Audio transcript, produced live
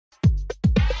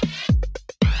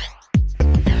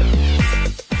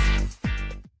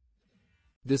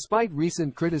Despite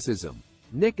recent criticism,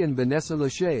 Nick and Vanessa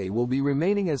Lachey will be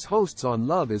remaining as hosts on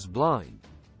Love is Blind.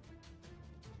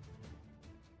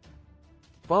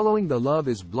 Following the Love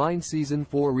is Blind Season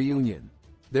 4 reunion,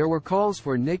 there were calls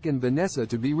for Nick and Vanessa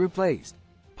to be replaced,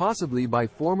 possibly by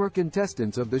former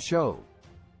contestants of the show.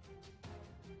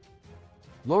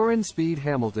 Lauren Speed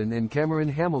Hamilton and Cameron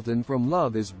Hamilton from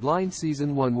Love is Blind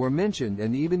Season 1 were mentioned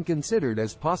and even considered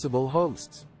as possible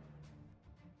hosts.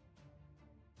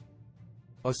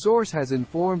 A source has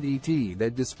informed ET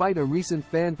that despite a recent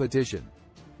fan petition,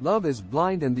 Love is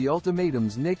Blind and The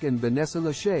Ultimatum's Nick and Vanessa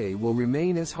Lachey will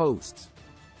remain as hosts.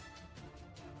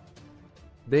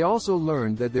 They also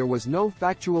learned that there was no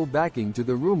factual backing to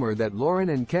the rumor that Lauren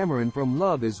and Cameron from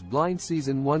Love is Blind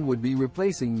Season 1 would be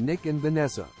replacing Nick and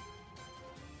Vanessa.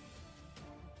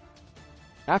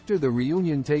 After the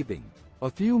reunion taping,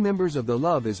 a few members of the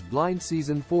Love is Blind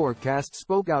Season 4 cast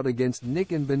spoke out against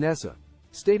Nick and Vanessa,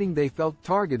 stating they felt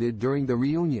targeted during the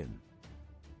reunion.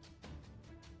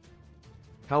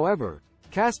 However,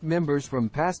 cast members from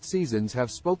past seasons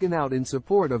have spoken out in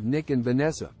support of Nick and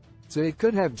Vanessa, so it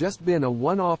could have just been a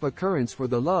one-off occurrence for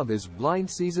the Love is Blind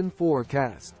Season 4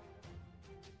 cast.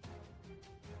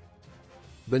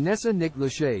 Vanessa Nick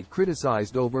Lachey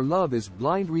criticized over Love is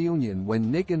Blind reunion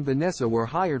when Nick and Vanessa were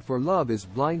hired for Love is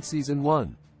Blind Season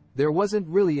 1. There wasn't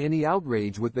really any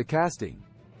outrage with the casting.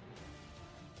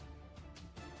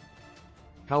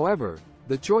 However,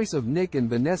 the choice of Nick and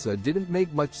Vanessa didn't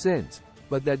make much sense,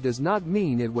 but that does not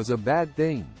mean it was a bad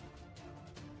thing.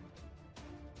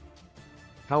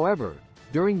 However,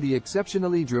 during the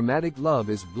exceptionally dramatic Love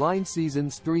is Blind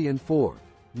Seasons 3 and 4,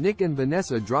 Nick and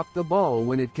Vanessa dropped the ball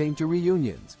when it came to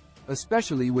reunions,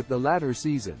 especially with the latter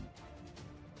season.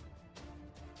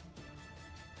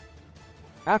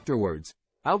 Afterwards,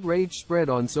 outrage spread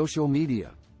on social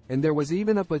media, and there was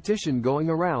even a petition going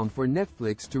around for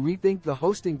Netflix to rethink the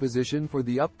hosting position for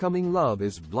the upcoming Love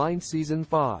is Blind Season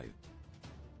 5.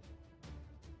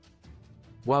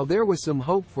 While there was some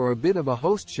hope for a bit of a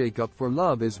host shakeup for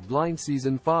Love is Blind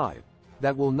Season 5,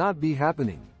 that will not be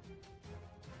happening.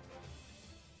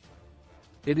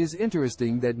 It is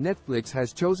interesting that Netflix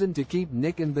has chosen to keep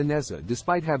Nick and Vanessa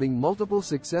despite having multiple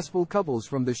successful couples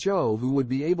from the show who would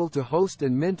be able to host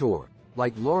and mentor,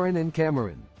 like Lauren and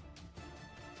Cameron.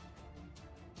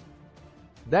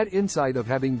 That insight of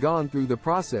having gone through the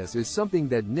process is something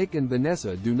that Nick and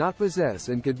Vanessa do not possess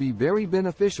and could be very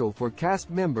beneficial for cast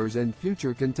members and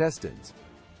future contestants.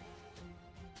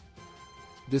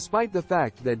 Despite the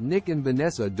fact that Nick and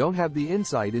Vanessa don't have the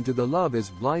insight into the Love is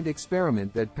Blind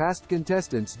experiment that past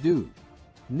contestants do,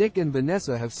 Nick and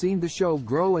Vanessa have seen the show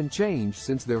grow and change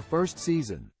since their first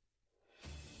season.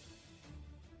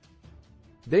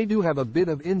 They do have a bit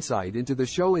of insight into the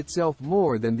show itself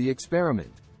more than the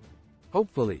experiment.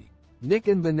 Hopefully, Nick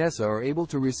and Vanessa are able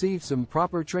to receive some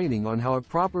proper training on how a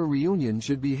proper reunion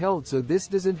should be held so this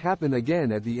doesn't happen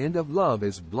again at the end of Love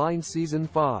is Blind Season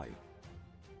 5.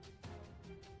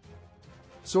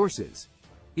 Sources: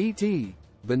 E.T.,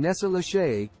 Vanessa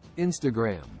Lachey,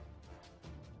 Instagram.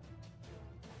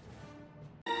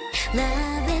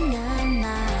 Love in a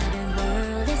modern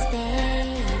world is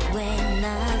fake when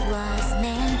love was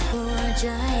meant for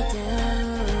just